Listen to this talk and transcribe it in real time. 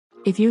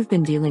If you've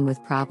been dealing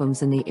with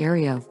problems in the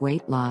area of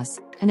weight loss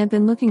and have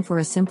been looking for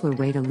a simpler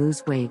way to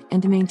lose weight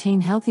and to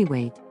maintain healthy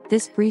weight,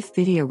 this brief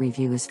video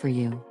review is for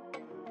you.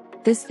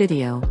 This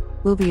video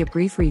will be a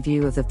brief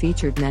review of the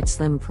featured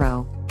MetaSlim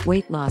Pro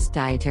Weight Loss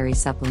Dietary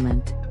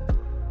Supplement.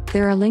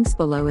 There are links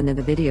below in the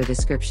video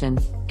description.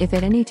 If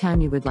at any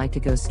time you would like to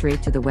go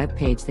straight to the web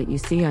page that you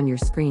see on your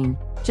screen,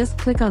 just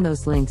click on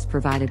those links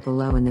provided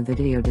below in the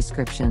video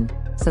description,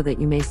 so that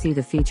you may see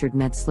the featured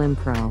MetaSlim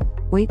Pro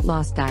Weight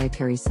Loss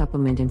Dietary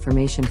Supplement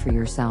information for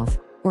yourself,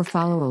 or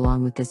follow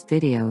along with this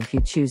video if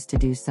you choose to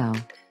do so.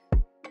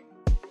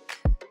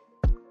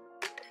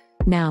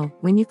 Now,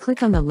 when you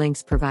click on the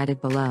links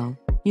provided below,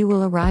 you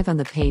will arrive on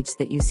the page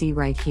that you see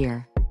right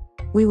here.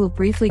 We will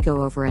briefly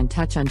go over and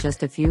touch on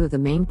just a few of the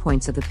main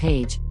points of the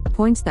page,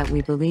 points that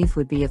we believe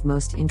would be of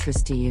most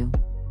interest to you.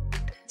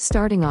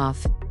 Starting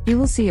off, you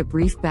will see a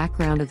brief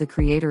background of the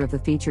creator of the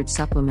featured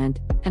supplement,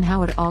 and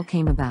how it all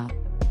came about.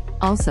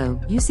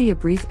 Also, you see a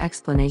brief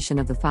explanation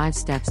of the 5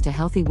 steps to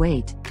healthy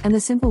weight, and the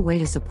simple way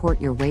to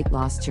support your weight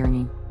loss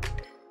journey.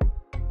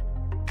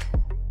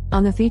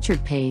 On the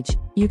featured page,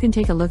 you can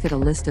take a look at a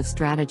list of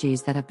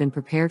strategies that have been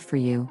prepared for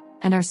you,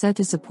 and are said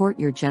to support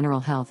your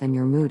general health and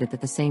your mood at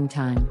the same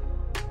time.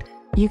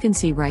 You can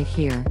see right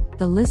here,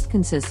 the list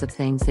consists of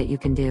things that you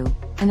can do,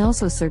 and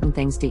also certain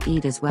things to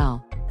eat as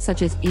well,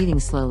 such as eating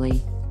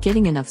slowly,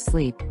 getting enough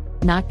sleep,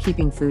 not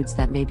keeping foods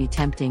that may be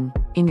tempting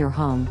in your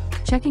home,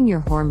 checking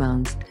your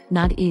hormones,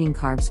 not eating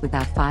carbs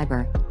without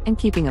fiber, and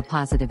keeping a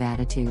positive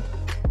attitude.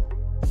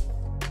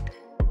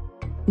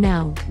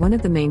 Now, one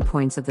of the main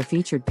points of the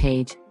featured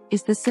page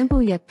is the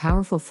simple yet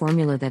powerful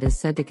formula that is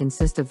said to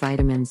consist of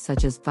vitamins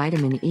such as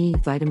vitamin E,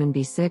 vitamin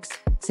B6,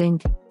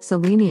 zinc,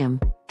 selenium,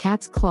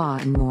 cat's claw,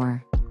 and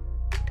more.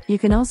 You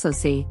can also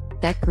see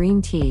that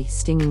green tea,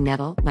 stinging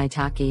nettle,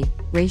 maitake,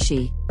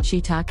 reishi,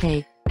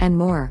 shiitake, and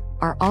more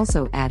are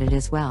also added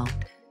as well.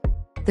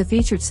 The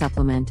featured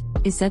supplement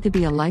is said to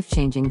be a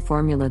life-changing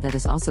formula that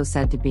is also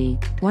said to be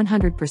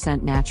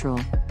 100% natural,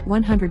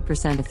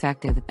 100%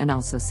 effective, and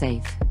also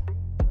safe.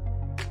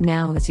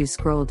 Now, as you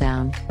scroll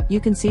down, you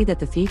can see that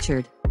the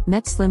featured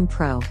MetaSlim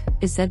Pro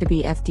is said to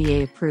be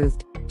FDA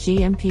approved,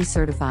 GMP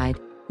certified,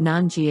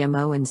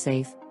 non-GMO, and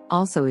safe.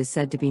 Also is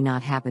said to be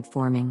not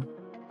habit-forming.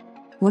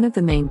 One of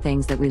the main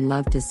things that we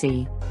love to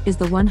see is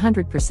the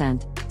 100%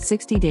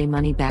 60-day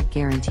money-back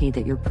guarantee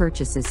that your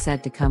purchase is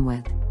said to come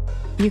with.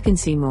 You can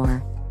see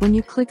more when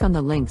you click on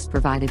the links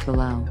provided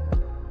below.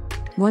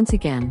 Once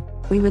again,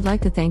 we would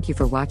like to thank you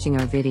for watching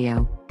our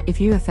video. If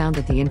you have found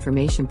that the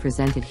information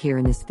presented here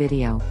in this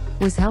video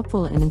was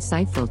helpful and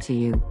insightful to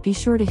you, be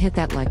sure to hit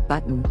that like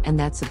button and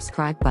that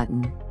subscribe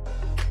button.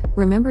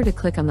 Remember to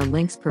click on the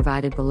links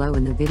provided below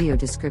in the video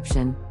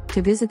description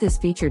to visit this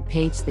featured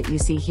page that you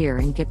see here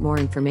and get more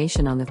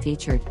information on the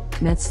featured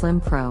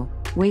MetaSlim Pro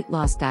Weight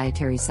Loss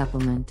Dietary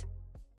Supplement.